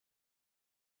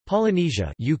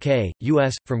Polynesia UK,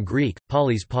 US, from Greek,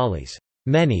 polys polys,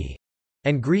 many,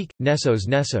 and Greek, nessos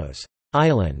nessos,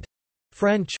 island.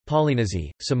 French,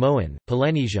 Polynésie, Samoan,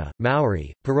 Polynesia,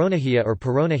 Maori, Poronahia or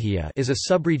Poronahia is a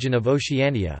subregion of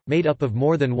Oceania, made up of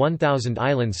more than 1,000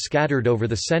 islands scattered over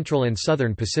the central and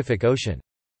southern Pacific Ocean.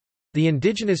 The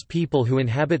indigenous people who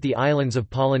inhabit the islands of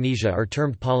Polynesia are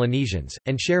termed Polynesians,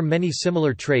 and share many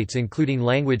similar traits including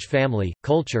language family,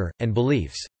 culture, and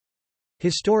beliefs.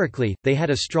 Historically, they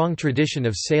had a strong tradition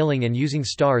of sailing and using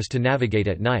stars to navigate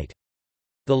at night.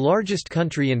 The largest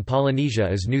country in Polynesia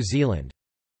is New Zealand.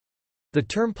 The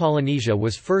term Polynesia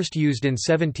was first used in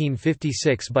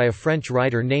 1756 by a French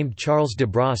writer named Charles de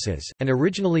Brosses, and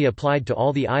originally applied to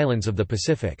all the islands of the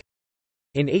Pacific.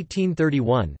 In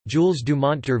 1831, Jules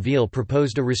Dumont d'Urville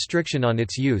proposed a restriction on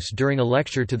its use during a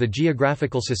lecture to the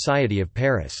Geographical Society of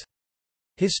Paris.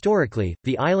 Historically,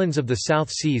 the islands of the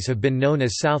South Seas have been known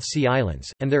as South Sea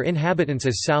Islands, and their inhabitants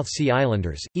as South Sea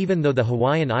Islanders, even though the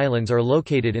Hawaiian Islands are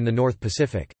located in the North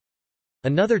Pacific.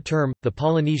 Another term, the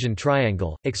Polynesian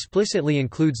Triangle, explicitly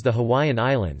includes the Hawaiian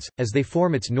Islands, as they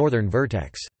form its northern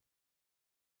vertex.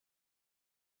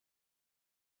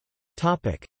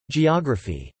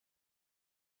 Geography.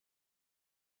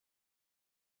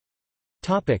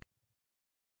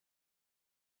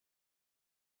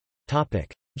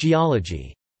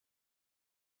 Geology.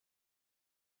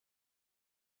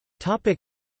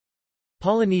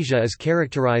 Polynesia is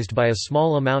characterized by a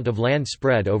small amount of land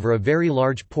spread over a very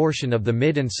large portion of the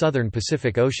mid- and southern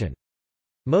Pacific Ocean.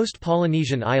 Most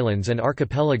Polynesian islands and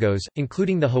archipelagos,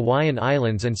 including the Hawaiian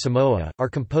Islands and Samoa, are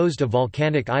composed of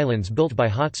volcanic islands built by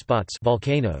hotspots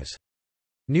volcanoes.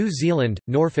 New Zealand,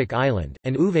 Norfolk Island,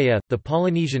 and Uvea, the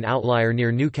Polynesian outlier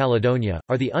near New Caledonia,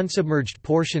 are the unsubmerged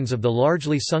portions of the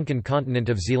largely sunken continent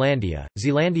of Zealandia.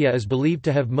 Zealandia is believed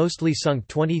to have mostly sunk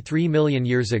 23 million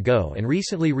years ago and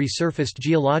recently resurfaced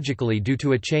geologically due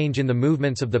to a change in the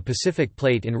movements of the Pacific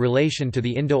Plate in relation to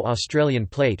the Indo-Australian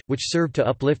Plate, which served to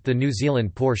uplift the New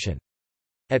Zealand portion.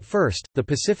 At first, the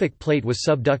Pacific Plate was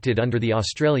subducted under the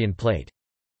Australian Plate.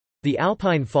 The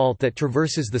Alpine Fault that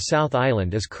traverses the South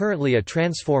Island is currently a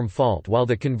transform fault, while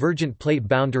the convergent plate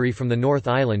boundary from the North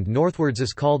Island northwards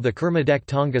is called the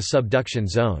Kermadec-Tonga subduction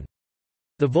zone.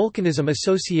 The volcanism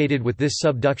associated with this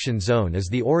subduction zone is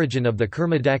the origin of the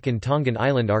Kermadec and Tongan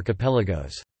Island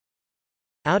archipelagos.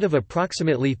 Out of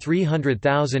approximately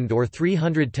 300,000 or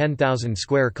 310,000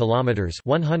 square kilometers,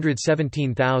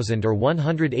 117,000 or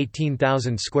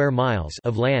 118,000 square miles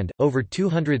of land, over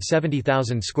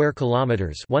 270,000 square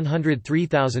kilometers,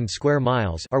 103,000 square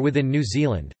miles are within New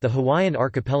Zealand. The Hawaiian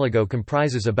archipelago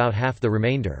comprises about half the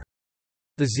remainder.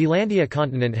 The Zealandia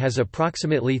continent has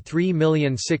approximately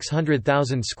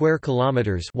 3,600,000 square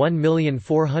kilometers,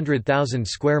 1,400,000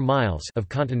 square miles of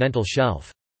continental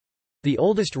shelf. The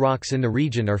oldest rocks in the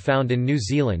region are found in New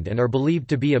Zealand and are believed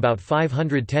to be about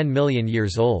 510 million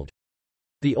years old.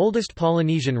 The oldest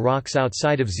Polynesian rocks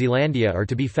outside of Zealandia are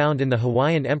to be found in the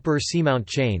Hawaiian Emperor Seamount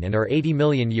Chain and are 80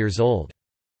 million years old.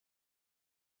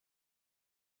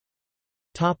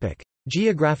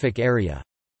 Geographic area.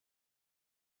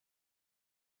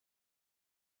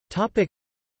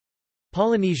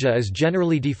 Polynesia is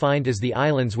generally defined as the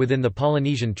islands within the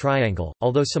Polynesian Triangle,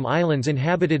 although some islands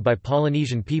inhabited by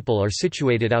Polynesian people are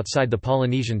situated outside the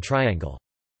Polynesian Triangle.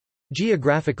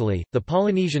 Geographically, the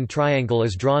Polynesian Triangle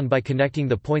is drawn by connecting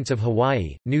the points of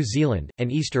Hawaii, New Zealand,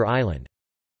 and Easter Island.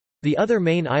 The other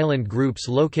main island groups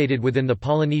located within the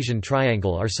Polynesian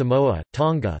Triangle are Samoa,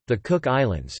 Tonga, the Cook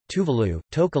Islands, Tuvalu,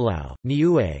 Tokelau,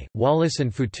 Niue, Wallis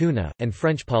and Futuna, and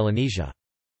French Polynesia.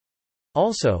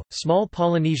 Also, small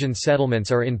Polynesian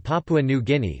settlements are in Papua New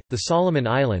Guinea, the Solomon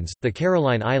Islands, the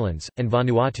Caroline Islands, and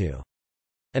Vanuatu.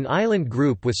 An island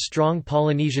group with strong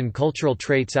Polynesian cultural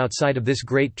traits outside of this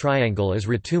Great Triangle is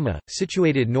Rotuma,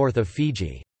 situated north of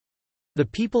Fiji. The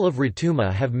people of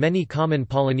Rotuma have many common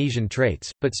Polynesian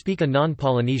traits, but speak a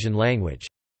non-Polynesian language.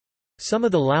 Some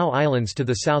of the Lau Islands to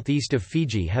the southeast of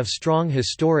Fiji have strong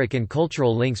historic and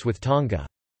cultural links with Tonga.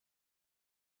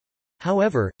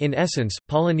 However, in essence,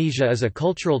 Polynesia is a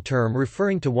cultural term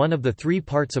referring to one of the three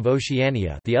parts of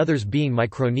Oceania, the others being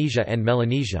Micronesia and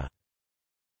Melanesia.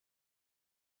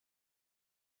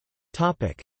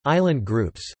 Island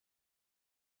groups.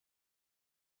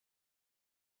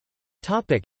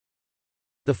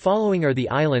 The following are the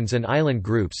islands and island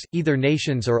groups, either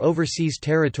nations or overseas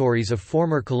territories of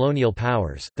former colonial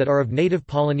powers, that are of native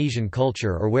Polynesian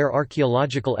culture or where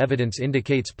archaeological evidence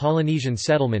indicates Polynesian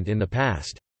settlement in the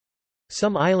past.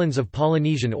 Some islands of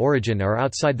Polynesian origin are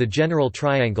outside the general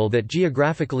triangle that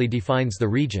geographically defines the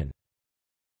region.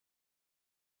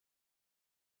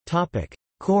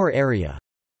 Core area.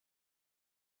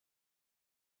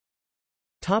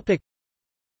 Topic: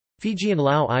 Fijian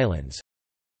Lau Islands.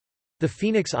 The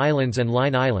Phoenix Islands and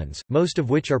Line Islands, most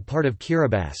of which are part of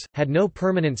Kiribati, had no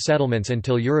permanent settlements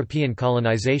until European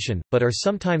colonization, but are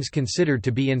sometimes considered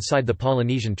to be inside the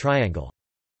Polynesian Triangle.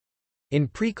 In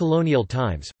pre-colonial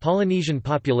times, Polynesian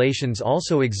populations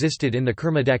also existed in the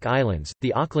Kermadec Islands,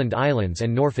 the Auckland Islands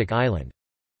and Norfolk Island.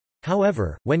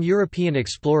 However, when European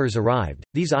explorers arrived,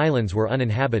 these islands were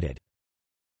uninhabited.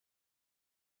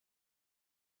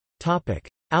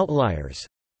 Outliers.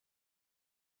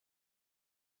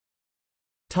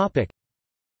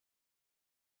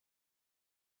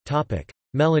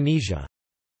 Melanesia.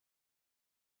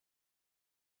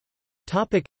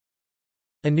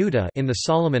 Enuta in the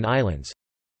Solomon Islands,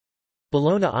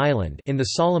 Bellona Island in the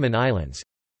Solomon Islands,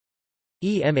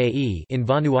 Emae in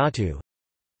Vanuatu,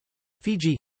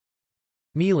 Fiji,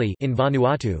 Mealy in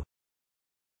Vanuatu,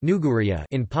 Nuguria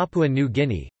in Papua New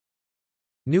Guinea,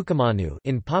 Nukamanu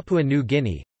in Papua New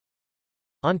Guinea,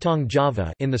 Ontong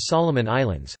Java in the Solomon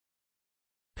Islands,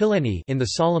 Pileni in the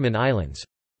Solomon Islands,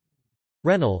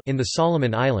 Renal in the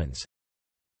Solomon Islands,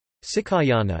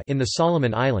 Sikayana in the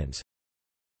Solomon Islands,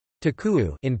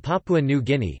 Takuu in Papua New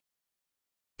Guinea,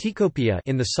 Tikopia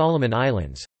in the Solomon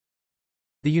Islands,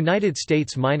 the United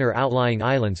States minor outlying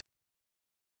islands.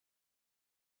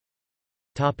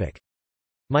 Topic: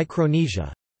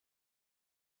 Micronesia.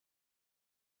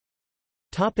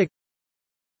 Topic: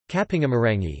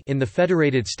 Kapingamarangi in the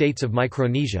Federated States of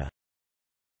Micronesia,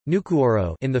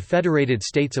 Nukuoro in the Federated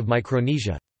States of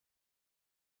Micronesia.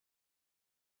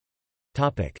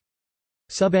 Topic: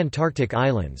 Subantarctic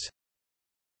islands.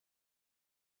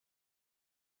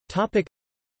 Topic: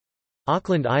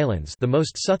 Auckland Islands, the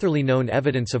most southerly known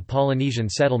evidence of Polynesian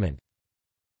settlement.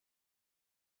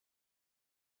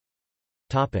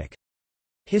 Topic: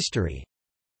 History.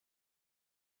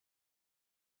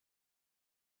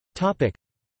 Topic: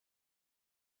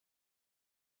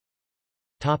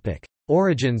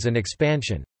 Origins and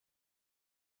expansion.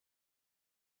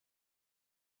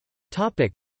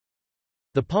 Topic: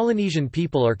 The Polynesian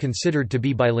people are considered to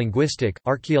be by linguistic,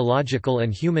 archaeological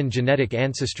and human genetic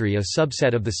ancestry a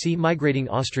subset of the sea-migrating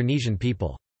Austronesian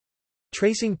people.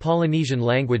 Tracing Polynesian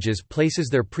languages places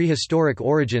their prehistoric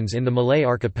origins in the Malay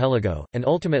archipelago, and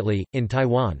ultimately, in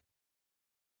Taiwan.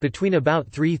 Between about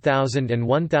 3000 and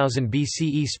 1000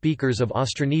 BCE speakers of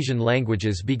Austronesian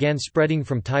languages began spreading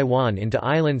from Taiwan into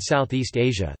island Southeast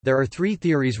Asia. There are three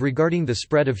theories regarding the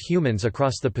spread of humans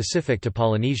across the Pacific to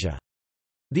Polynesia.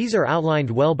 These are outlined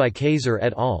well by Kaiser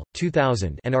et al.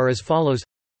 2000 and are as follows.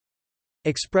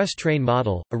 Express train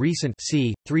model, a recent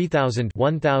c.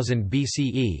 3000–1000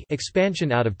 BCE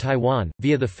expansion out of Taiwan,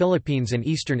 via the Philippines and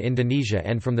eastern Indonesia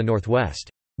and from the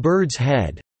northwest Bird's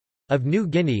Head of New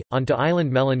Guinea, onto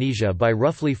island Melanesia by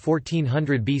roughly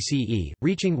 1400 BCE,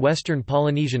 reaching western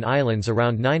Polynesian islands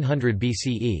around 900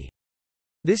 BCE.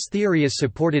 This theory is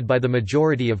supported by the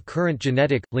majority of current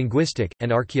genetic, linguistic,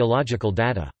 and archaeological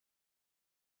data.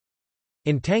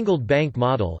 Entangled bank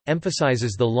model,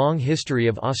 emphasizes the long history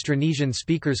of Austronesian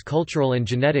speakers' cultural and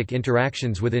genetic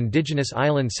interactions with indigenous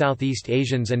island Southeast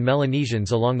Asians and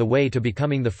Melanesians along the way to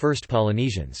becoming the first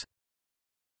Polynesians.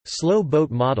 Slow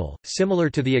boat model, similar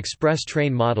to the express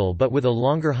train model but with a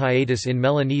longer hiatus in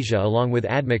Melanesia along with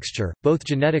admixture, both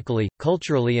genetically,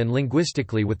 culturally and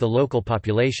linguistically with the local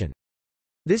population.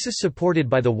 This is supported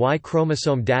by the Y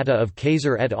chromosome data of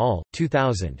Kaiser et al.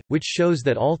 2000, which shows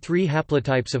that all three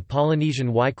haplotypes of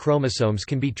Polynesian Y chromosomes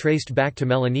can be traced back to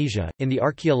Melanesia. In the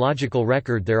archaeological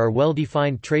record, there are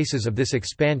well-defined traces of this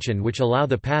expansion which allow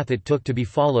the path it took to be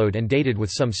followed and dated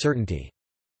with some certainty.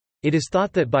 It is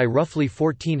thought that by roughly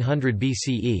 1400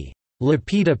 BCE,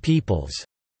 Lapita peoples,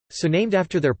 so named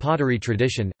after their pottery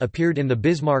tradition, appeared in the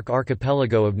Bismarck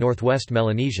archipelago of northwest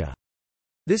Melanesia.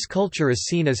 This culture is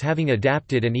seen as having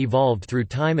adapted and evolved through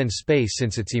time and space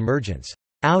since its emergence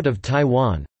out of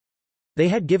Taiwan. They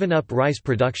had given up rice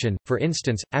production, for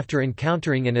instance, after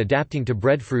encountering and adapting to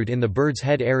breadfruit in the Bird's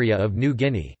Head area of New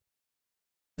Guinea.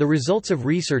 The results of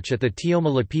research at the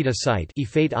Tioma Lapita site,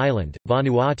 Ifate Island,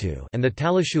 Vanuatu, and the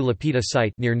Talashu Lapita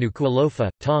site near Nuku'alofa,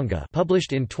 Tonga,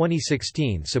 published in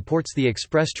 2016 supports the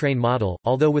express train model,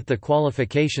 although with the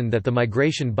qualification that the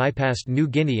migration bypassed New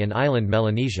Guinea and island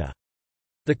Melanesia.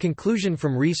 The conclusion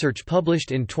from research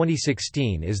published in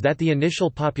 2016 is that the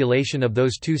initial population of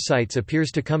those two sites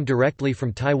appears to come directly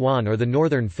from Taiwan or the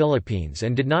northern Philippines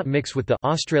and did not mix with the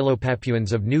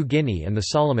Australopapuans of New Guinea and the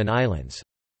Solomon Islands.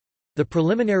 The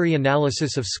preliminary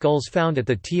analysis of skulls found at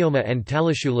the Tioma and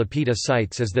Talashu Lapita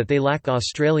sites is that they lack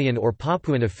Australian or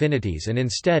Papuan affinities and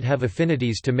instead have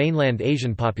affinities to mainland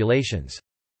Asian populations.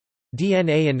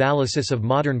 DNA analysis of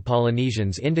modern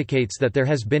Polynesians indicates that there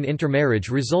has been intermarriage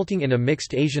resulting in a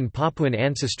mixed Asian-Papuan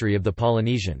ancestry of the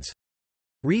Polynesians.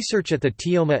 Research at the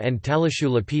Tioma and Talishu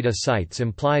Lapita sites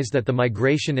implies that the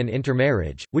migration and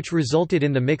intermarriage, which resulted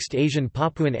in the mixed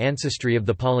Asian-Papuan ancestry of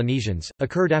the Polynesians,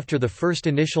 occurred after the first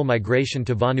initial migration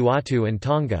to Vanuatu and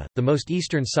Tonga. The most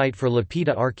eastern site for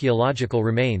Lapita archaeological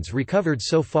remains recovered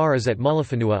so far is at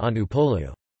Mulifanua on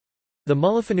Upolu. The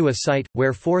Mulifanua site,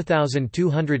 where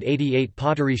 4,288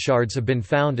 pottery shards have been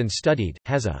found and studied,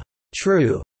 has a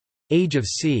true age of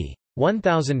c.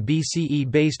 1000 BCE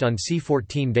based on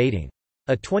c14 dating.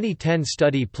 A 2010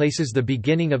 study places the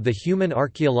beginning of the human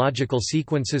archaeological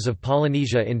sequences of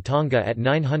Polynesia in Tonga at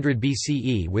 900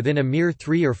 BCE within a mere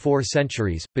 3 or 4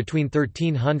 centuries, between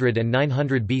 1300 and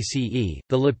 900 BCE.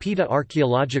 The Lapita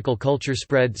archaeological culture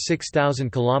spread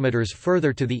 6,000 kilometers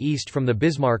further to the east from the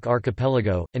Bismarck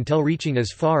archipelago, until reaching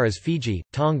as far as Fiji,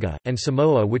 Tonga, and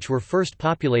Samoa, which were first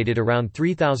populated around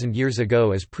 3,000 years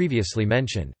ago as previously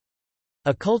mentioned.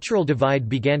 A cultural divide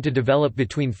began to develop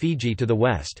between Fiji to the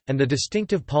west, and the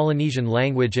distinctive Polynesian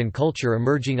language and culture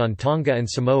emerging on Tonga and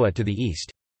Samoa to the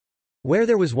east. Where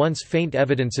there was once faint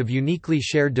evidence of uniquely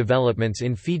shared developments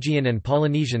in Fijian and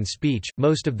Polynesian speech,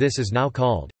 most of this is now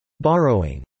called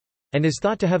borrowing, and is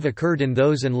thought to have occurred in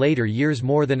those and later years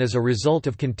more than as a result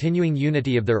of continuing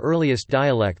unity of their earliest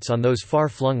dialects on those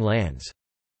far-flung lands.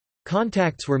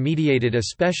 Contacts were mediated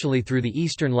especially through the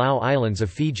eastern Lau Islands of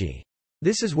Fiji.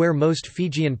 This is where most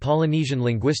Fijian-Polynesian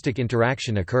linguistic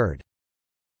interaction occurred.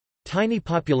 Tiny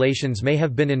populations may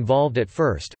have been involved at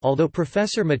first, although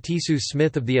Professor Matisu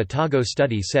Smith of the Otago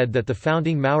study said that the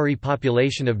founding Maori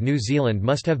population of New Zealand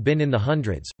must have been in the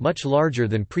hundreds, much larger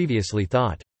than previously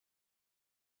thought.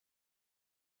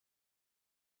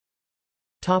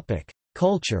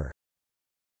 Culture.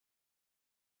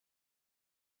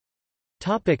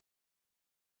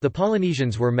 The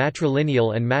Polynesians were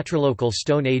matrilineal and matrilocal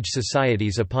Stone Age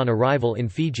societies upon arrival in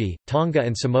Fiji, Tonga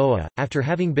and Samoa, after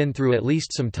having been through at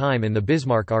least some time in the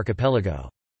Bismarck archipelago.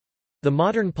 The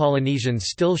modern Polynesians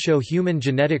still show human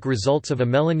genetic results of a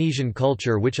Melanesian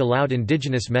culture which allowed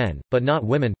indigenous men, but not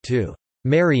women, to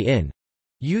marry in.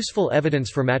 Useful evidence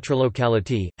for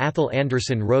matrilocality. Athel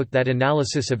Anderson wrote that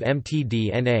analysis of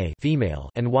mtDNA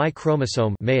female and Y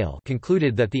chromosome male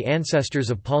concluded that the ancestors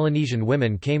of Polynesian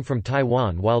women came from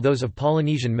Taiwan while those of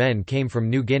Polynesian men came from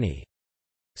New Guinea.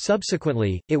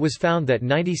 Subsequently, it was found that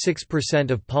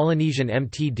 96% of Polynesian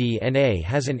mtDNA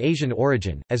has an Asian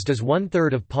origin, as does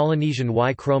 1/3 of Polynesian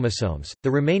Y chromosomes,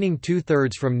 the remaining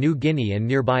 2/3 from New Guinea and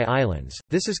nearby islands.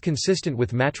 This is consistent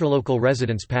with matrilocal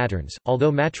residence patterns.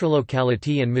 Although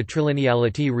matrilocality and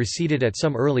matrilineality receded at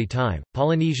some early time,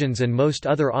 Polynesians and most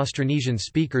other Austronesian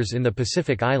speakers in the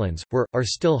Pacific Islands are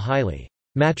still highly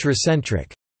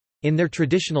matricentric in their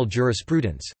traditional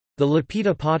jurisprudence. The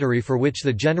Lapita pottery, for which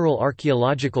the general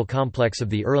archaeological complex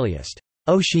of the earliest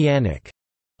oceanic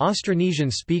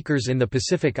Austronesian speakers in the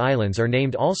Pacific Islands are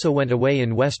named, also went away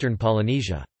in western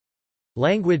Polynesia.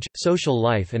 Language, social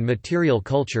life and material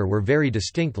culture were very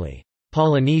distinctly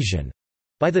Polynesian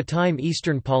by the time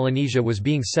eastern Polynesia was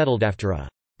being settled after a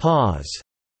pause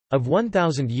of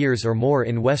 1,000 years or more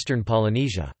in western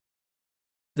Polynesia.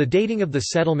 The dating of the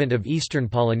settlement of eastern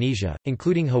Polynesia,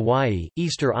 including Hawaii,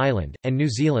 Easter Island, and New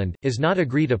Zealand, is not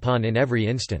agreed upon in every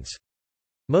instance.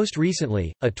 Most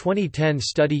recently, a 2010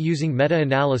 study using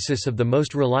meta-analysis of the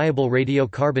most reliable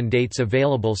radiocarbon dates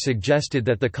available suggested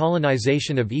that the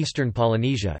colonization of eastern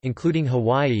Polynesia, including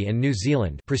Hawaii and New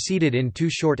Zealand, proceeded in 2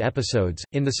 short episodes,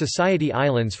 in the Society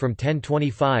Islands from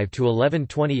 1025 to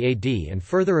 1120 AD and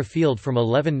further afield from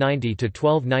 1190 to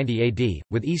 1290 AD,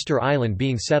 with Easter Island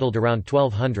being settled around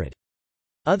 1200.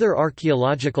 Other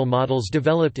archaeological models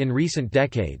developed in recent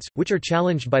decades, which are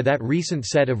challenged by that recent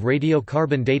set of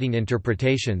radiocarbon dating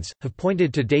interpretations, have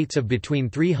pointed to dates of between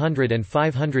 300 and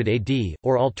 500 AD,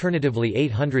 or alternatively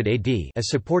 800 AD as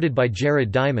supported by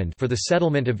Jared Diamond for the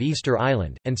settlement of Easter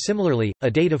Island, and similarly, a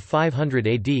date of 500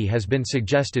 AD has been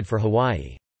suggested for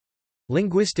Hawaii.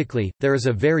 Linguistically, there is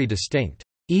a very distinct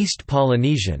East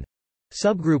Polynesian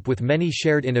subgroup with many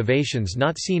shared innovations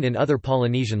not seen in other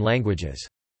Polynesian languages.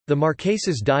 The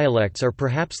Marquesas dialects are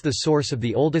perhaps the source of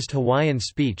the oldest Hawaiian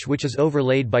speech, which is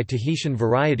overlaid by Tahitian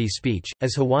variety speech,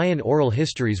 as Hawaiian oral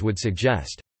histories would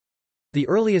suggest. The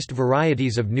earliest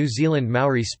varieties of New Zealand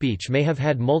Maori speech may have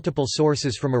had multiple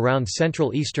sources from around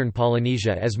central eastern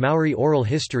Polynesia, as Maori oral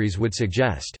histories would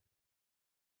suggest.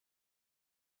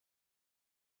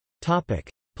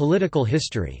 Political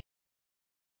history.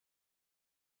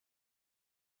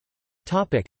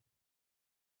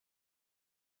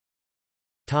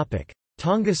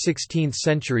 Tonga 16th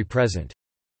century present.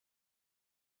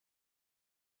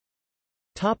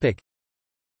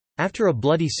 After a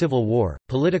bloody civil war,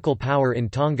 political power in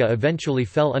Tonga eventually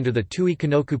fell under the Tui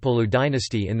Kanokupolu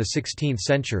dynasty in the 16th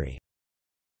century.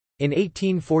 In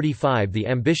 1845 the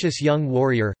ambitious young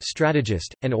warrior,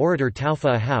 strategist, and orator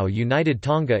Taufa Ahau united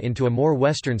Tonga into a more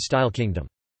Western-style kingdom.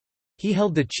 He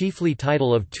held the chiefly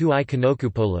title of Tui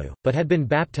Kanokupolu, but had been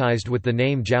baptized with the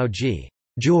name Jauji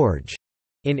George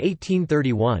in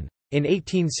 1831. In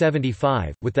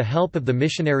 1875, with the help of the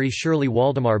missionary Shirley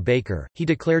Waldemar Baker, he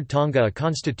declared Tonga a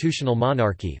constitutional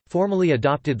monarchy, formally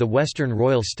adopted the Western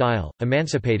royal style,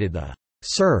 emancipated the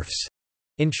serfs,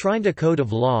 enshrined a code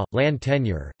of law, land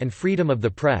tenure, and freedom of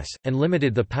the press, and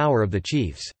limited the power of the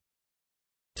chiefs.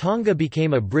 Tonga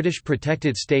became a British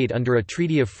protected state under a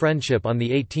Treaty of Friendship on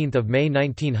 18 May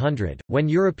 1900, when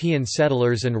European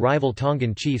settlers and rival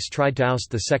Tongan chiefs tried to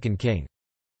oust the second king.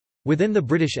 Within the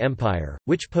British Empire,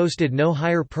 which posted no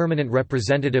higher permanent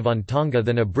representative on Tonga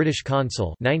than a British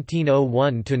consul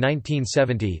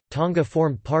 1901–1970, Tonga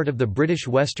formed part of the British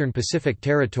Western Pacific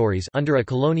Territories under a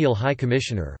colonial high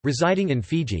commissioner, residing in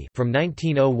Fiji from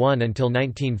 1901 until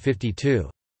 1952.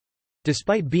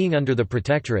 Despite being under the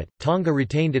Protectorate, Tonga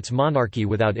retained its monarchy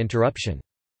without interruption.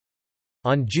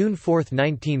 On June 4,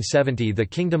 1970 the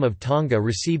Kingdom of Tonga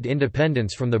received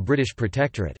independence from the British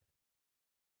Protectorate.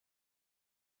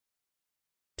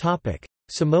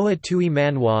 Samoa Tui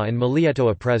Manwa and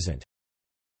Malietoa present.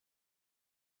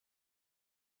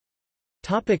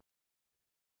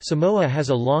 Samoa has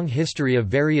a long history of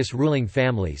various ruling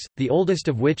families, the oldest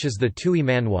of which is the Tui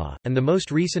Manwa, and the most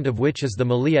recent of which is the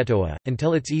Malietoa,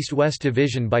 until its east-west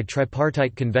division by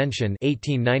Tripartite Convention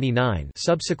 1899,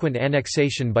 subsequent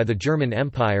annexation by the German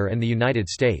Empire and the United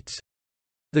States.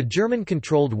 The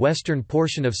German-controlled western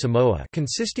portion of Samoa,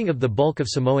 consisting of the bulk of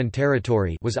Samoan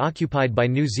territory, was occupied by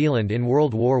New Zealand in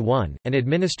World War I, and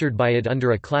administered by it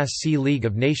under a Class C League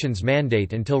of Nations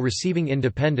mandate until receiving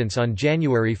independence on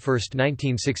January 1,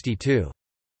 1962.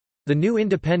 The new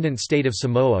independent state of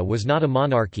Samoa was not a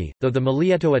monarchy, though the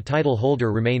Malietoa title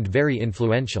holder remained very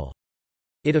influential.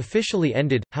 It officially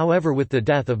ended, however, with the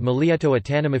death of Malietoa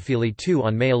Tanumafili II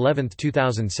on May 11,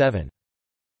 2007.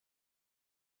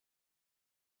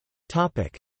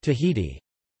 Tahiti.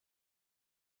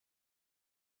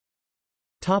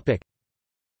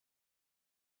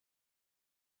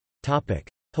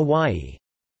 Hawaii.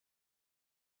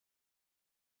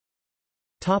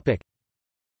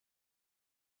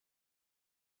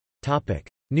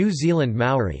 New Zealand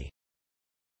Maori.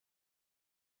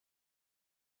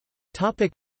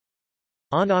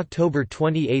 On October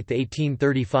 28,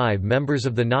 1835 members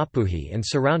of the Ngapuhi and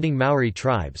surrounding Maori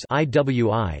tribes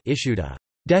issued a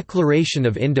Declaration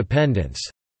of Independence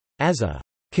as a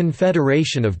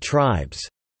confederation of tribes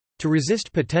to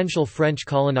resist potential French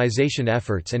colonization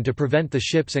efforts and to prevent the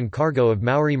ships and cargo of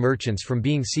Maori merchants from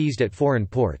being seized at foreign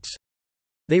ports.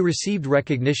 They received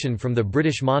recognition from the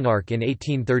British monarch in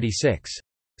 1836.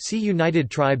 See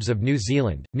United Tribes of New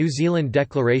Zealand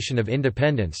Declaration of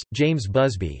Independence, James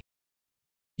Busby.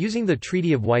 Using the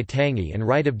Treaty of Waitangi and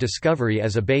right of discovery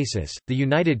as a basis, the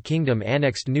United Kingdom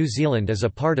annexed New Zealand as a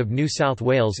part of New South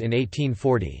Wales in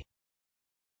 1840.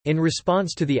 In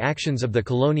response to the actions of the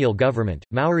colonial government,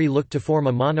 Maori looked to form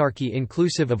a monarchy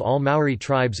inclusive of all Maori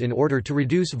tribes in order to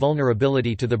reduce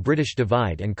vulnerability to the British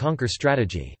divide-and-conquer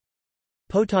strategy.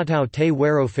 Potatau Te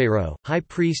Werowhero, high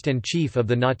priest and chief of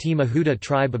the Ngati Mahuta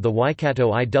tribe of the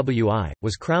Waikato Iwi,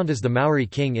 was crowned as the Maori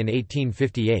king in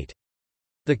 1858.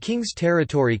 The king's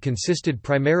territory consisted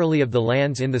primarily of the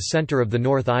lands in the centre of the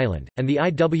North Island, and the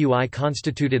Iwi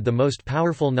constituted the most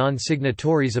powerful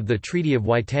non-signatories of the Treaty of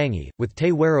Waitangi, with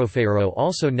Te Werowhero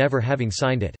also never having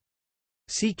signed it.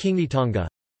 See Kingitonga.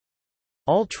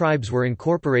 All tribes were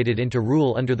incorporated into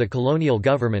rule under the colonial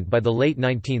government by the late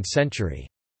 19th century.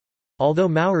 Although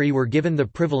Maori were given the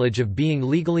privilege of being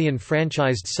legally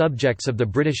enfranchised subjects of the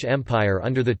British Empire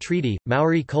under the treaty,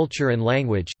 Maori culture and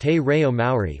language Te Reo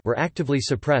Maori were actively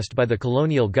suppressed by the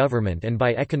colonial government and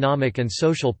by economic and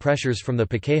social pressures from the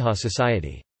Pakeha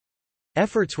society.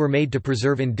 Efforts were made to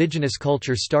preserve indigenous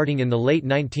culture starting in the late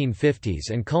 1950s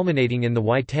and culminating in the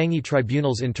Waitangi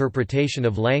Tribunal's interpretation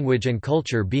of language and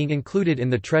culture being included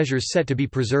in the treasures set to be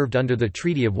preserved under the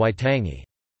Treaty of Waitangi.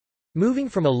 Moving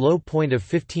from a low point of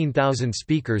 15,000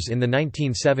 speakers in the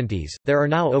 1970s, there are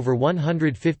now over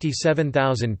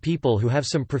 157,000 people who have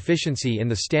some proficiency in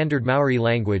the standard Maori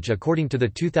language according to the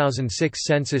 2006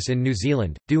 census in New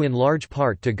Zealand, due in large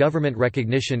part to government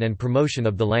recognition and promotion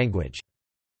of the language.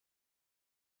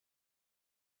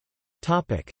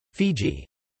 Fiji.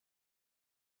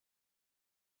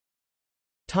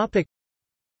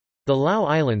 The Lau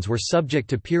Islands were subject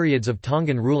to periods of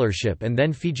Tongan rulership and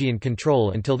then Fijian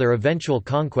control until their eventual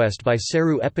conquest by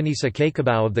Seru Epenisa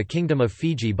Kakabau of the Kingdom of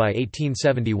Fiji by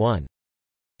 1871.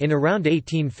 In around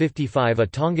 1855 a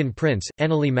Tongan prince,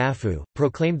 Eneli Mafu,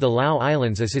 proclaimed the Lau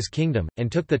Islands as his kingdom,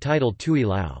 and took the title Tui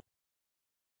Lau.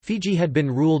 Fiji had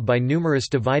been ruled by numerous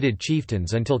divided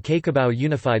chieftains until Kakabau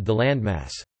unified the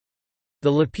landmass.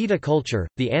 The Lapita culture,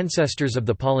 the ancestors of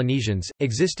the Polynesians,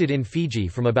 existed in Fiji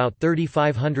from about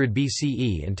 3500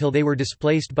 BCE until they were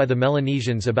displaced by the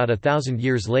Melanesians about 1,000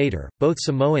 years later. Both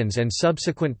Samoans and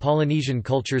subsequent Polynesian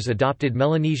cultures adopted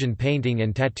Melanesian painting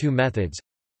and tattoo methods.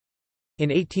 In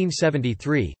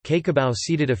 1873, Kakabau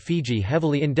ceded a Fiji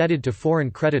heavily indebted to foreign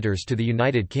creditors to the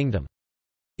United Kingdom.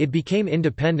 It became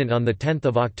independent on 10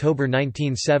 October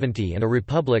 1970 and a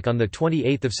republic on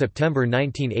 28 September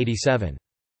 1987.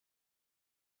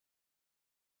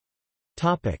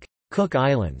 Cook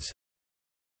Islands.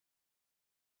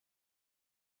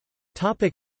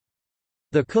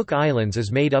 The Cook Islands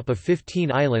is made up of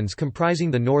 15 islands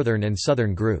comprising the northern and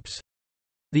southern groups.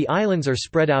 The islands are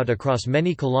spread out across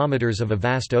many kilometers of a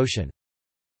vast ocean.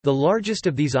 The largest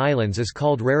of these islands is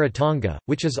called Rarotonga,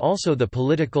 which is also the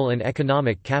political and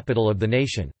economic capital of the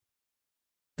nation.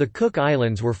 The Cook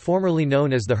Islands were formerly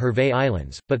known as the Hervey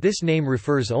Islands, but this name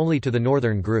refers only to the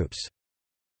northern groups.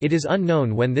 It is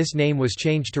unknown when this name was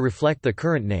changed to reflect the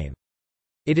current name.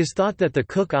 It is thought that the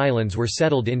Cook Islands were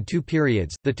settled in two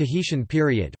periods, the Tahitian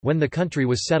period, when the country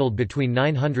was settled between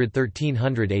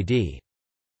 900–1300 AD.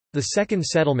 The second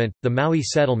settlement, the Maui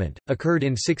settlement, occurred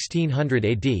in 1600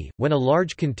 AD, when a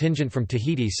large contingent from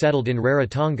Tahiti settled in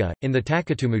Rarotonga, in the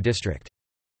Takitumu district.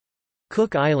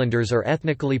 Cook Islanders are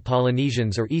ethnically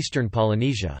Polynesians or Eastern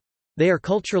Polynesia. They are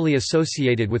culturally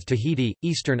associated with Tahiti,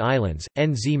 Eastern Islands,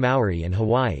 NZ Maori and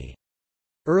Hawaii.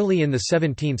 Early in the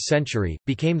 17th century,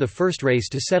 became the first race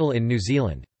to settle in New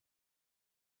Zealand.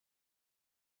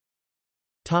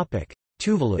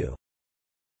 Tuvalu.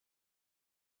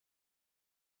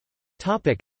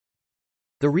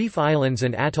 The Reef Islands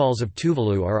and atolls of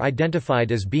Tuvalu are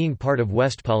identified as being part of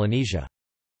West Polynesia.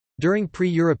 During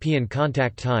pre-European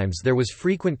contact times there was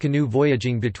frequent canoe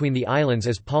voyaging between the islands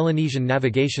as Polynesian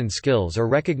navigation skills are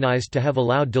recognized to have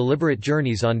allowed deliberate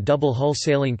journeys on double-hull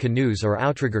sailing canoes or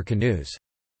outrigger canoes.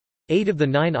 8 of the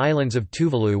 9 islands of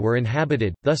Tuvalu were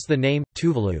inhabited, thus the name,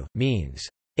 Tuvalu, means,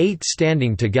 8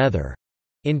 standing together,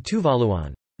 in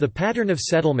Tuvaluan. The pattern of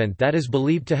settlement that is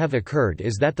believed to have occurred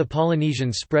is that the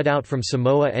Polynesians spread out from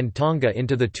Samoa and Tonga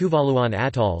into the Tuvaluan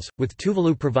atolls, with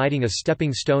Tuvalu providing a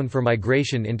stepping stone for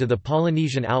migration into the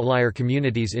Polynesian outlier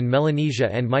communities in Melanesia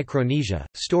and Micronesia.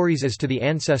 Stories as to the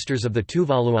ancestors of the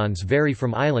Tuvaluans vary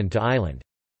from island to island.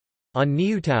 On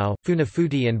Niutau,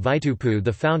 Funafuti and Vaitupu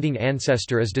the founding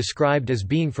ancestor is described as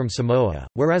being from Samoa,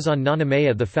 whereas on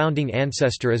Nanumea the founding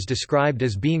ancestor is described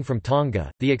as being from Tonga.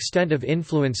 The extent of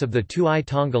influence of the Tuai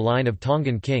Tonga line of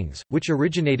Tongan kings, which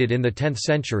originated in the 10th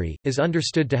century, is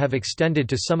understood to have extended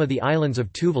to some of the islands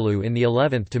of Tuvalu in the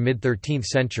 11th to mid-13th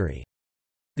century.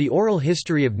 The oral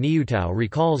history of Niutau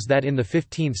recalls that in the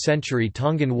 15th century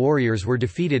Tongan warriors were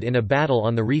defeated in a battle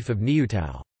on the reef of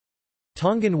Niutau.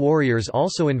 Tongan warriors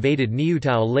also invaded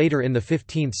Niutau later in the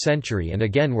 15th century and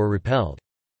again were repelled.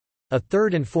 A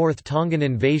third and fourth Tongan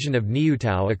invasion of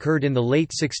Niutau occurred in the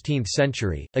late 16th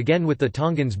century, again with the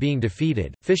Tongans being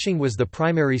defeated. Fishing was the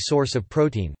primary source of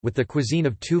protein, with the cuisine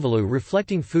of Tuvalu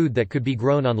reflecting food that could be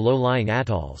grown on low-lying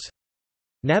atolls.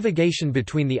 Navigation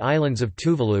between the islands of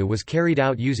Tuvalu was carried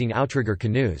out using outrigger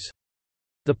canoes.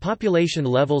 The population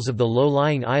levels of the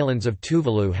low-lying islands of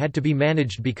Tuvalu had to be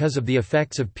managed because of the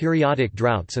effects of periodic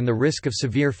droughts and the risk of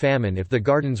severe famine if the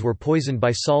gardens were poisoned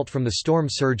by salt from the storm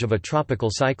surge of a tropical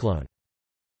cyclone.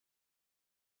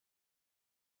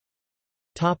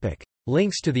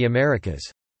 Links to the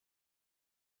Americas.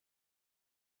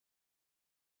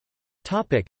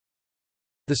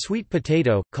 The sweet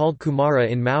potato, called kumara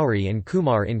in Maori and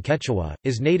kumar in Quechua,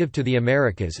 is native to the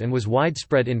Americas and was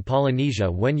widespread in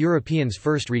Polynesia when Europeans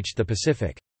first reached the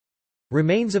Pacific.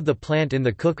 Remains of the plant in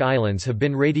the Cook Islands have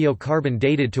been radiocarbon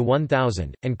dated to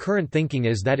 1000, and current thinking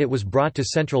is that it was brought to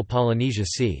central Polynesia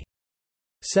c.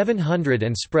 700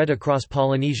 and spread across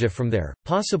Polynesia from there,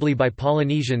 possibly by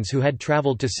Polynesians who had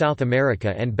traveled to South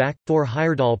America and back. Thor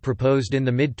Heyerdahl proposed in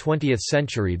the mid-20th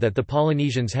century that the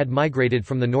Polynesians had migrated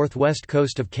from the northwest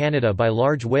coast of Canada by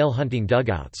large whale hunting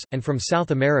dugouts, and from South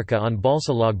America on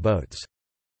balsa log boats.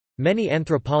 Many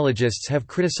anthropologists have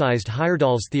criticized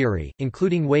Heyerdahl's theory,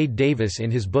 including Wade Davis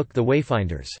in his book The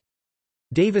Wayfinders.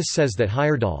 Davis says that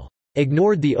Heyerdahl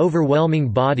ignored the overwhelming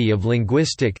body of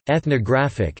linguistic,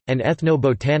 ethnographic, and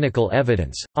ethnobotanical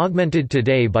evidence, augmented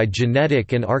today by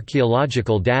genetic and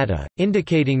archaeological data,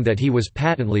 indicating that he was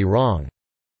patently wrong.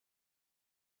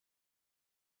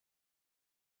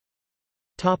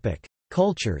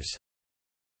 Cultures.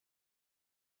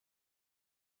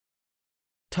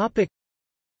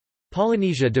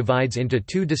 Polynesia divides into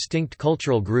two distinct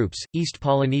cultural groups, East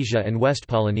Polynesia and West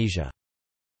Polynesia.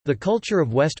 The culture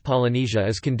of West Polynesia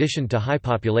is conditioned to high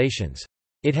populations.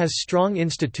 It has strong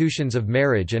institutions of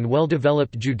marriage and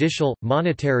well-developed judicial,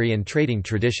 monetary and trading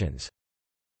traditions.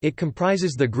 It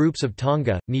comprises the groups of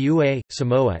Tonga, Niue,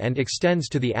 Samoa and extends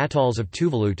to the atolls of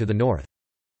Tuvalu to the north.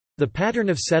 The pattern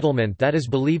of settlement that is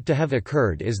believed to have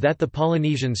occurred is that the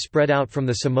Polynesians spread out from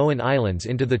the Samoan Islands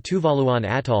into the Tuvaluan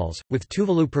atolls, with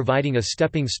Tuvalu providing a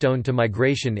stepping stone to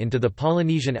migration into the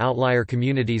Polynesian outlier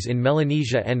communities in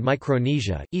Melanesia and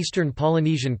Micronesia. Eastern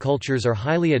Polynesian cultures are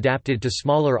highly adapted to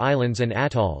smaller islands and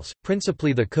atolls,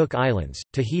 principally the Cook Islands,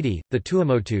 Tahiti, the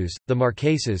Tuamotus, the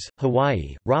Marquesas,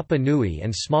 Hawaii, Rapa Nui,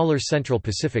 and smaller Central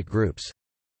Pacific groups.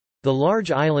 The large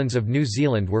islands of New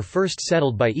Zealand were first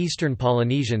settled by Eastern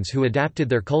Polynesians who adapted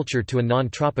their culture to a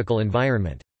non-tropical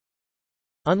environment.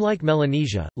 Unlike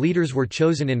Melanesia, leaders were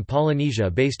chosen in Polynesia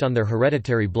based on their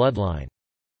hereditary bloodline.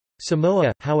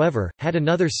 Samoa, however, had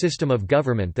another system of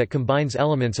government that combines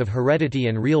elements of heredity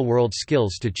and real-world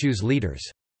skills to choose leaders.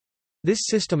 This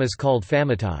system is called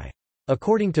Famitai.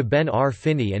 According to Ben R.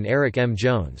 Finney and Eric M.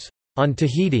 Jones, on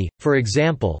Tahiti, for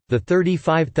example, the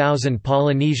 35,000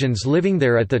 Polynesians living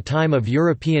there at the time of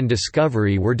European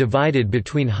discovery were divided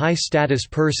between high-status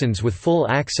persons with full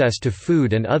access to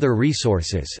food and other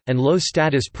resources, and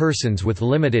low-status persons with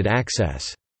limited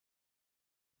access.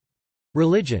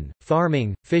 Religion,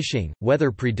 farming, fishing,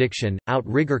 weather prediction,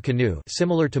 outrigger canoe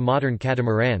similar to modern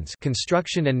catamarans,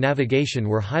 construction and navigation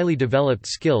were highly developed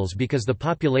skills because the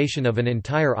population of an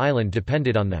entire island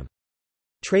depended on them.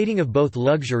 Trading of both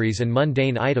luxuries and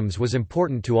mundane items was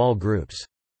important to all groups.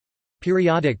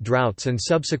 Periodic droughts and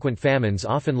subsequent famines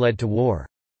often led to war.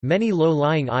 Many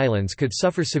low-lying islands could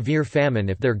suffer severe famine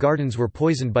if their gardens were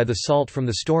poisoned by the salt from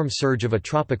the storm surge of a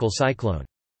tropical cyclone.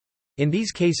 In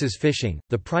these cases fishing,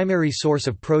 the primary source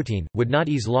of protein, would not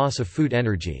ease loss of food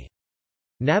energy.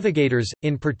 Navigators,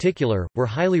 in particular, were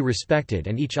highly respected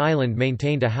and each island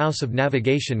maintained a house of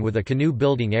navigation with a canoe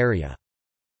building area.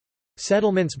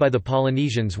 Settlements by the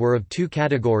Polynesians were of two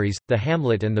categories, the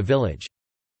hamlet and the village.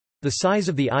 The size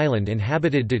of the island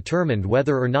inhabited determined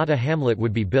whether or not a hamlet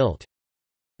would be built.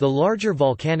 The larger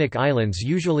volcanic islands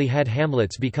usually had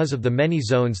hamlets because of the many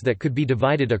zones that could be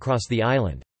divided across the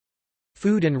island.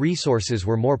 Food and resources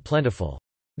were more plentiful.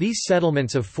 These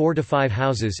settlements of 4 to 5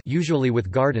 houses, usually with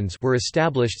gardens, were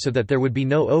established so that there would be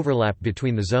no overlap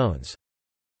between the zones.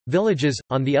 Villages,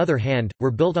 on the other hand, were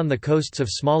built on the coasts of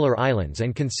smaller islands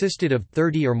and consisted of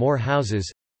 30 or more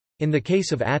houses—in the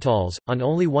case of atolls, on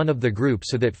only one of the group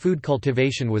so that food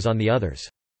cultivation was on the others.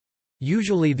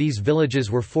 Usually these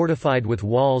villages were fortified with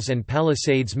walls and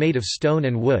palisades made of stone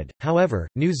and wood, however,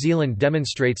 New Zealand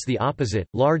demonstrates the opposite,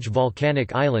 large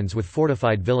volcanic islands with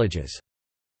fortified villages.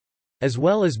 As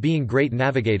well as being great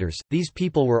navigators, these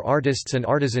people were artists and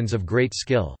artisans of great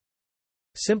skill.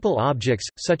 Simple objects,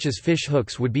 such as fish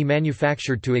hooks would be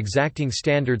manufactured to exacting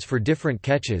standards for different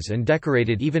catches and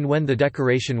decorated even when the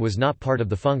decoration was not part of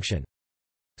the function.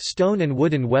 Stone and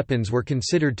wooden weapons were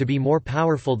considered to be more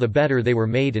powerful the better they were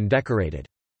made and decorated.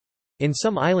 In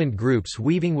some island groups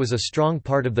weaving was a strong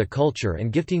part of the culture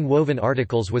and gifting woven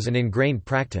articles was an ingrained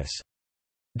practice.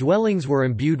 Dwellings were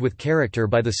imbued with character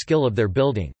by the skill of their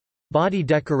building. Body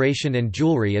decoration and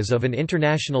jewelry is of an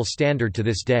international standard to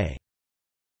this day.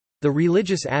 The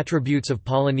religious attributes of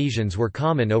Polynesians were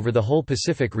common over the whole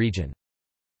Pacific region.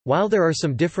 While there are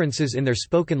some differences in their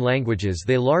spoken languages,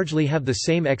 they largely have the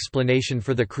same explanation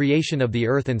for the creation of the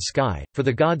earth and sky, for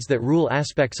the gods that rule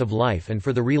aspects of life and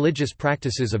for the religious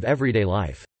practices of everyday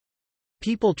life.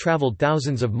 People traveled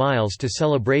thousands of miles to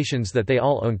celebrations that they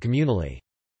all owned communally.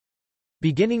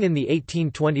 Beginning in the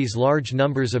 1820s, large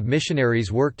numbers of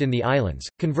missionaries worked in the islands,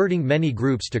 converting many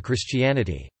groups to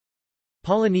Christianity.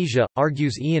 Polynesia,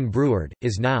 argues Ian Breward,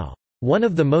 is now one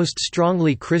of the most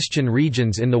strongly Christian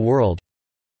regions in the world.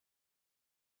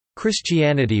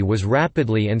 Christianity was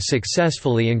rapidly and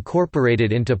successfully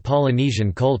incorporated into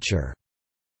Polynesian culture.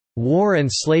 War and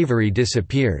slavery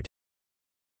disappeared.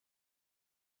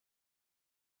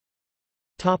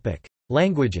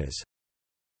 Languages.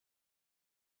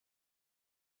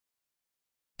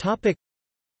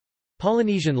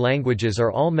 Polynesian languages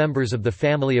are all members of the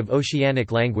family of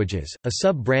Oceanic languages, a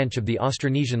sub-branch of the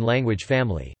Austronesian language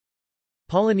family.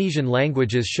 Polynesian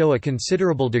languages show a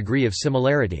considerable degree of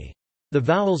similarity. The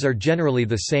vowels are generally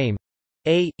the same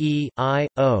a, e, I,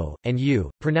 o, and u,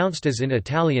 pronounced as in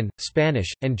Italian,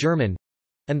 Spanish, and German,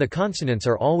 and the consonants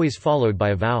are always followed by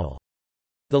a vowel.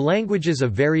 The languages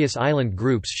of various island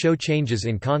groups show changes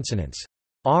in consonants.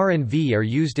 R and V are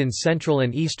used in central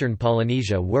and eastern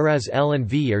Polynesia, whereas L and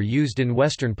V are used in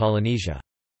western Polynesia.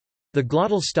 The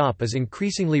glottal stop is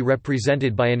increasingly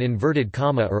represented by an inverted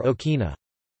comma or okina.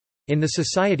 In the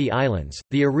Society Islands,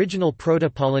 the original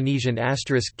Proto-Polynesian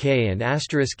 *k and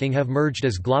 *ing have merged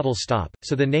as glottal stop,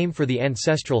 so the name for the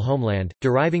ancestral homeland,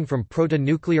 deriving from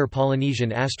Proto-Nuclear Polynesian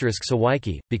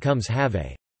 *Sawaiki, becomes have.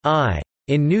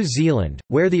 In New Zealand,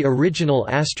 where the original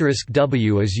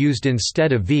 *w is used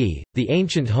instead of v, the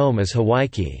ancient home is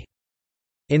Hawaii.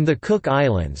 In the Cook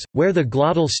Islands, where the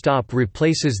glottal stop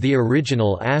replaces the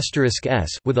original *s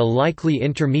with a likely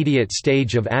intermediate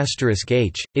stage of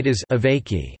 *h, it is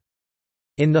Avaiki.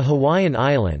 In the Hawaiian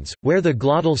Islands, where the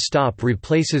glottal stop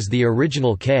replaces the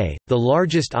original k, the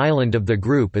largest island of the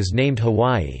group is named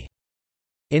Hawaii.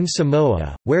 In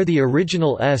Samoa, where the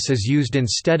original s is used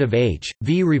instead of h,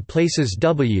 v replaces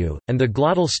w, and the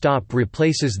glottal stop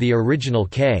replaces the original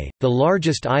k, the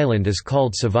largest island is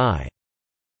called Savai.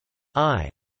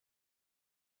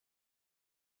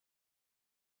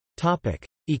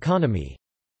 Economy.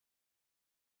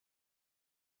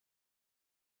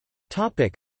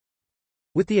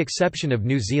 With the exception of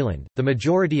New Zealand, the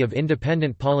majority of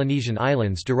independent Polynesian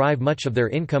islands derive much of their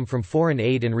income from foreign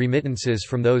aid and remittances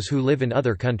from those who live in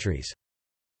other countries.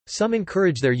 Some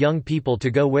encourage their young people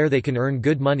to go where they can earn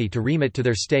good money to remit to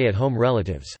their stay-at-home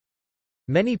relatives.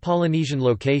 Many Polynesian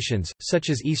locations, such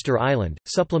as Easter Island,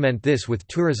 supplement this with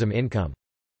tourism income.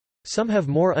 Some have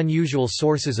more unusual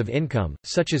sources of income,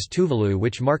 such as Tuvalu,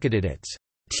 which marketed its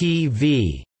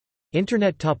TV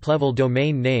Internet top-level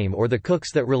domain name, or the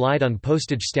Cooks that relied on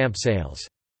postage stamp sales.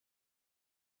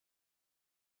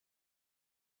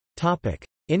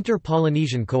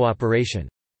 Inter-Polynesian cooperation.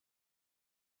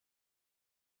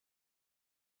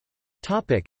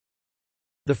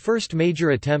 The first major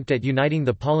attempt at uniting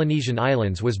the Polynesian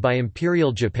islands was by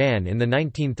Imperial Japan in the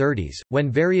 1930s, when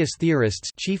various theorists,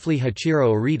 chiefly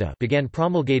Hachiro Arita, began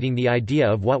promulgating the idea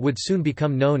of what would soon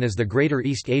become known as the Greater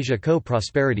East Asia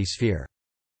Co-Prosperity Sphere.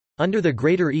 Under the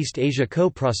Greater East Asia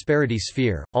Co-Prosperity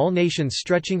Sphere, all nations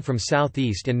stretching from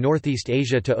Southeast and Northeast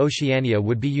Asia to Oceania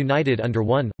would be united under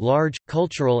one, large,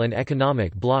 cultural and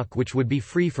economic bloc which would be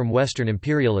free from Western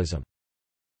imperialism.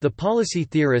 The policy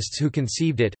theorists who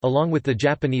conceived it, along with the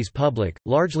Japanese public,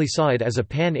 largely saw it as a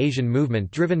pan-Asian movement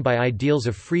driven by ideals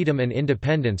of freedom and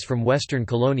independence from Western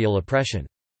colonial oppression.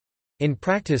 In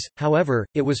practice, however,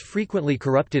 it was frequently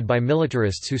corrupted by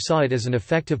militarists who saw it as an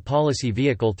effective policy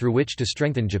vehicle through which to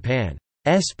strengthen Japan's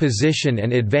position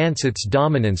and advance its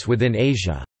dominance within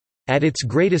Asia. At its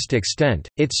greatest extent,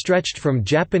 it stretched from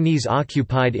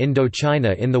Japanese-occupied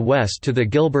Indochina in the west to the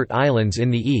Gilbert Islands in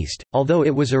the east, although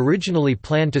it was originally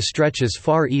planned to stretch as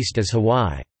far east as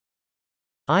Hawaii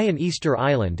and Easter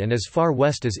Island and as far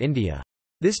west as India.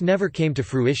 This never came to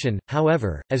fruition,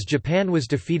 however, as Japan was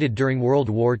defeated during World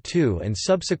War II and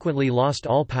subsequently lost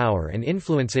all power and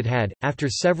influence it had. After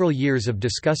several years of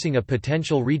discussing a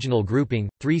potential regional grouping,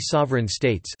 3 sovereign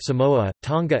states Samoa,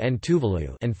 Tonga and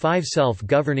Tuvalu and 5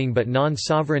 self-governing but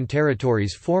non-sovereign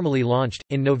territories formally launched.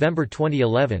 In November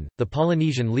 2011, the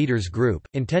Polynesian Leaders Group,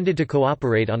 intended to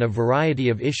cooperate on a variety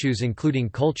of issues including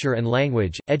culture and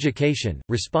language, education,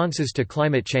 responses to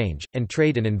climate change, and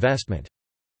trade and investment.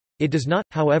 It does not,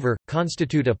 however,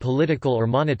 constitute a political or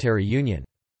monetary union.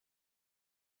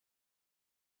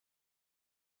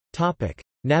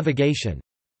 Navigation.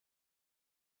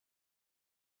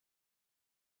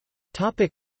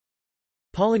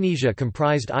 Polynesia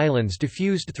comprised islands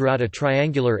diffused throughout a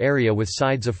triangular area with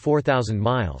sides of 4,000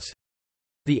 miles.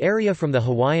 The area from the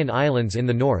Hawaiian Islands in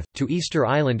the north, to Easter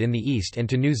Island in the east and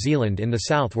to New Zealand in the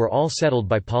south were all settled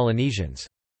by Polynesians.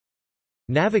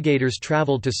 Navigators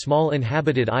traveled to small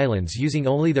inhabited islands using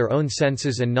only their own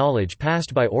senses and knowledge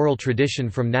passed by oral tradition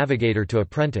from navigator to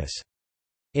apprentice.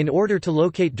 In order to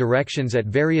locate directions at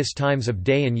various times of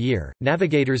day and year,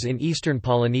 navigators in eastern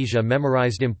Polynesia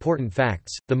memorized important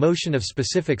facts, the motion of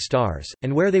specific stars,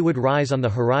 and where they would rise on the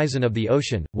horizon of the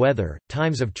ocean, weather,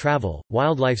 times of travel,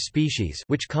 wildlife species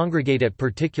which congregate at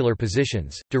particular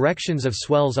positions, directions of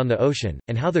swells on the ocean,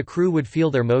 and how the crew would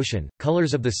feel their motion,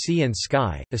 colors of the sea and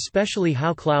sky, especially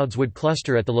how clouds would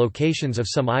cluster at the locations of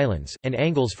some islands, and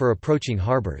angles for approaching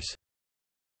harbors.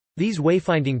 These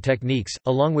wayfinding techniques,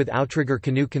 along with outrigger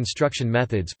canoe construction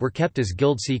methods, were kept as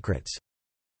guild secrets.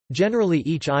 Generally,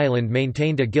 each island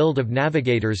maintained a guild of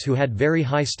navigators who had very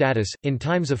high status. In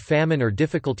times of famine or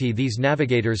difficulty, these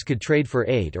navigators could trade for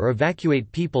aid or evacuate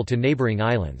people to neighboring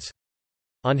islands.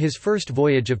 On his first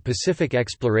voyage of Pacific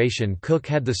exploration, Cook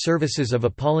had the services of a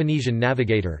Polynesian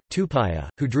navigator, Tupaya,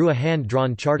 who drew a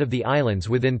hand-drawn chart of the islands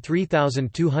within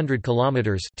 3,200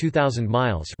 kilometers (2,000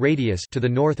 miles) radius to the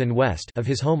north and west of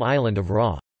his home island of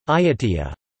Ra.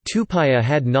 Aiatea. Tupaya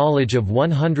had knowledge of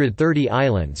 130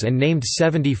 islands and named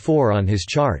 74 on his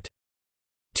chart.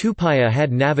 Tupaya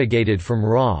had navigated from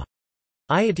Ra.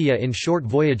 Aiatea in short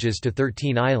voyages to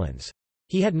 13 islands.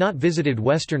 He had not visited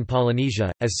Western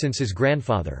Polynesia, as since his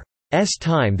grandfather's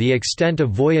time the extent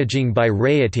of voyaging by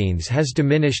Rhaetines has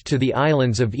diminished to the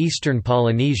islands of eastern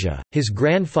Polynesia. His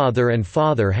grandfather and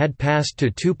father had passed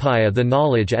to Tupaya the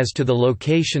knowledge as to the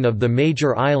location of the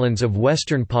major islands of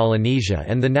Western Polynesia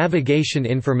and the navigation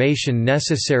information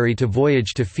necessary to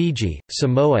voyage to Fiji,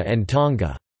 Samoa and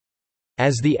Tonga.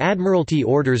 As the Admiralty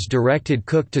orders directed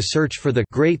Cook to search for the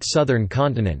Great Southern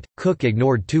Continent, Cook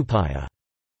ignored Tupaya's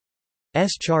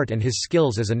chart and his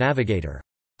skills as a navigator.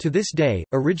 To this day,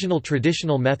 original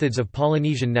traditional methods of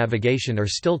Polynesian navigation are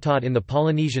still taught in the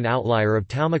Polynesian outlier of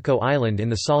Taumako Island in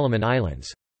the Solomon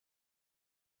Islands.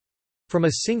 From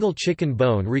a single chicken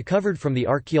bone recovered from the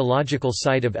archaeological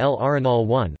site of El Arenal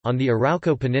 1, on the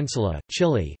Arauco Peninsula,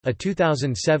 Chile, a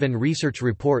 2007 research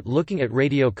report looking at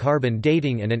radiocarbon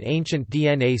dating and an ancient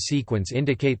DNA sequence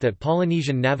indicate that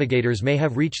Polynesian navigators may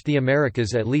have reached the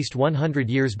Americas at least 100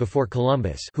 years before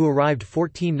Columbus, who arrived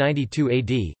 1492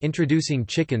 AD, introducing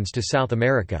chickens to South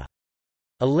America.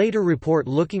 A later report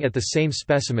looking at the same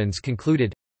specimens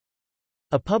concluded,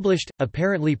 a published,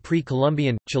 apparently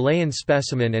pre-Columbian, Chilean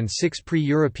specimen and 6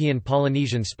 pre-European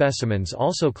Polynesian specimens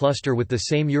also cluster with the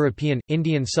same European,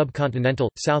 Indian subcontinental,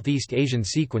 Southeast Asian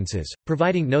sequences,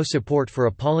 providing no support for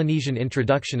a Polynesian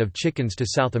introduction of chickens to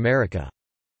South America.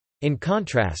 In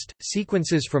contrast,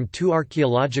 sequences from 2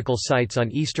 archaeological sites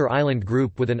on Easter Island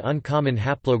group with an uncommon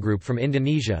haplogroup from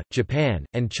Indonesia, Japan,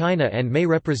 and China and may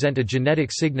represent a genetic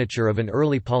signature of an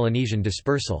early Polynesian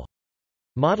dispersal.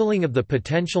 Modeling of the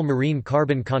potential marine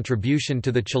carbon contribution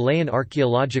to the Chilean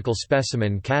archaeological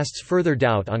specimen casts further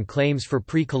doubt on claims for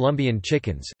pre-Columbian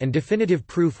chickens, and definitive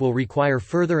proof will require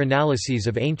further analyses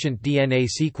of ancient DNA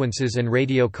sequences and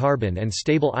radiocarbon and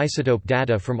stable isotope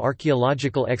data from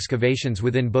archaeological excavations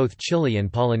within both Chile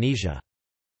and Polynesia.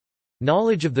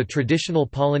 Knowledge of the traditional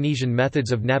Polynesian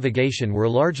methods of navigation were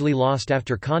largely lost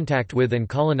after contact with and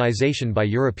colonization by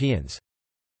Europeans.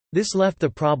 This left the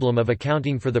problem of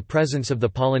accounting for the presence of the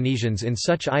Polynesians in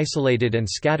such isolated and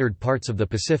scattered parts of the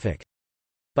Pacific.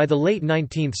 By the late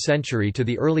 19th century to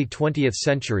the early 20th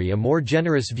century, a more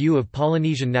generous view of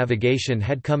Polynesian navigation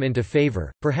had come into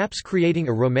favor, perhaps creating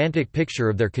a romantic picture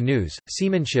of their canoes,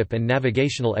 seamanship and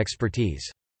navigational expertise.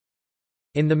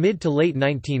 In the mid to late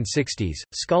 1960s,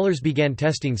 scholars began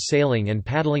testing sailing and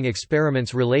paddling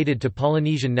experiments related to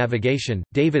Polynesian navigation.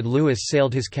 David Lewis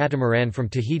sailed his catamaran from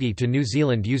Tahiti to New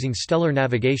Zealand using stellar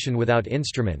navigation without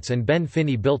instruments, and Ben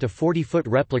Finney built a 40-foot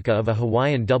replica of a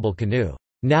Hawaiian double canoe,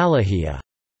 Nalahia,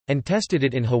 and tested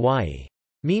it in Hawaii.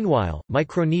 Meanwhile,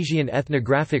 Micronesian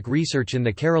ethnographic research in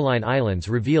the Caroline Islands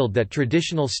revealed that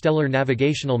traditional stellar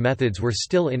navigational methods were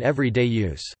still in everyday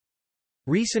use.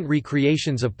 Recent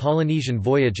recreations of Polynesian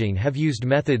voyaging have used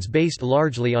methods based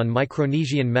largely on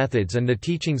Micronesian methods and the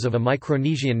teachings of a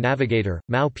Micronesian navigator,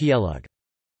 Mau Pielug.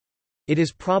 It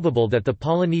is probable that the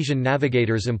Polynesian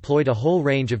navigators employed a whole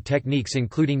range of techniques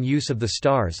including use of the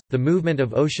stars, the movement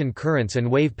of ocean currents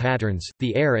and wave patterns,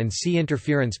 the air and sea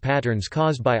interference patterns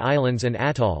caused by islands and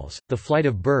atolls, the flight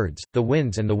of birds, the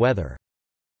winds and the weather.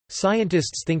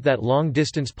 Scientists think that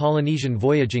long-distance Polynesian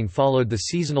voyaging followed the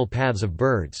seasonal paths of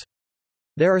birds.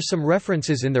 There are some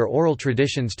references in their oral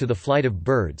traditions to the flight of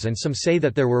birds, and some say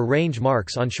that there were range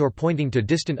marks on shore pointing to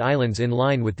distant islands in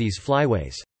line with these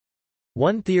flyways.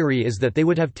 One theory is that they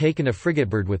would have taken a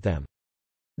frigatebird with them.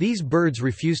 These birds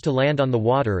refuse to land on the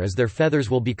water as their feathers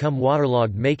will become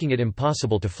waterlogged, making it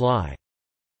impossible to fly.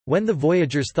 When the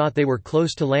voyagers thought they were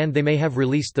close to land, they may have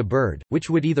released the bird, which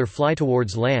would either fly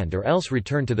towards land or else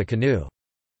return to the canoe.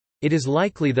 It is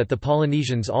likely that the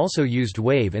Polynesians also used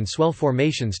wave and swell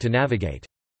formations to navigate.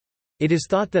 It is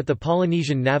thought that the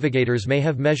Polynesian navigators may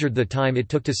have measured the time it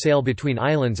took to sail between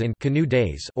islands in canoe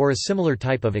days, or a similar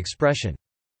type of expression.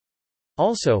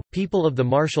 Also, people of the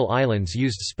Marshall Islands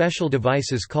used special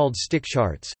devices called stick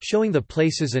charts, showing the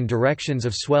places and directions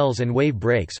of swells and wave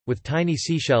breaks, with tiny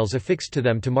seashells affixed to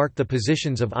them to mark the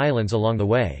positions of islands along the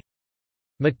way.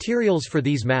 Materials for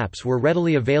these maps were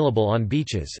readily available on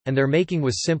beaches, and their making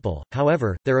was simple,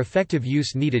 however, their effective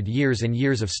use needed years and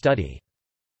years of study.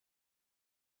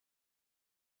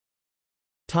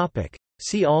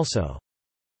 See also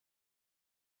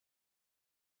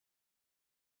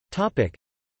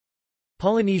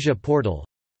Polynesia portal,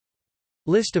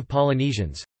 List of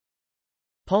Polynesians.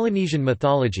 Polynesian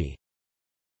mythology.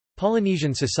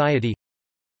 Polynesian society.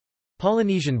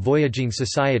 Polynesian Voyaging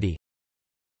Society.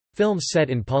 Films set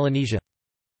in Polynesia.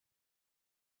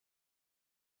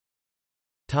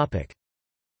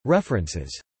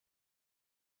 References.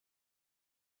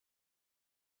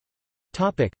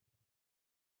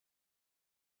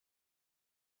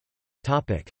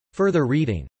 Further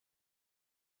reading.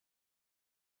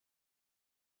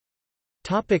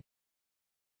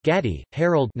 Gaddy,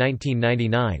 Harold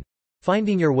 1999.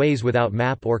 Finding Your Ways Without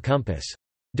Map or Compass.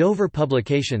 Dover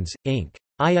Publications, Inc.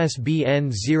 ISBN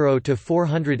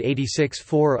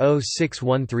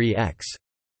 0-486-40613-X.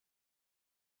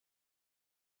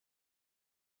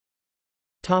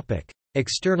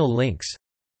 External links.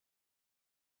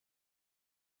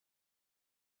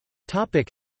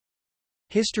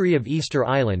 History of Easter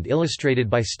Island illustrated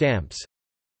by stamps.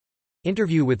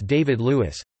 Interview with David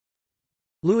Lewis.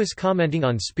 Lewis commenting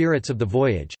on spirits of the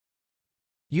voyage.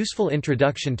 Useful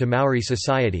introduction to Maori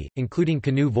society, including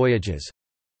canoe voyages.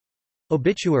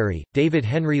 Obituary, David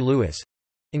Henry Lewis,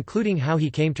 including how he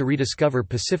came to rediscover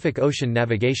Pacific Ocean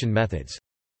navigation methods.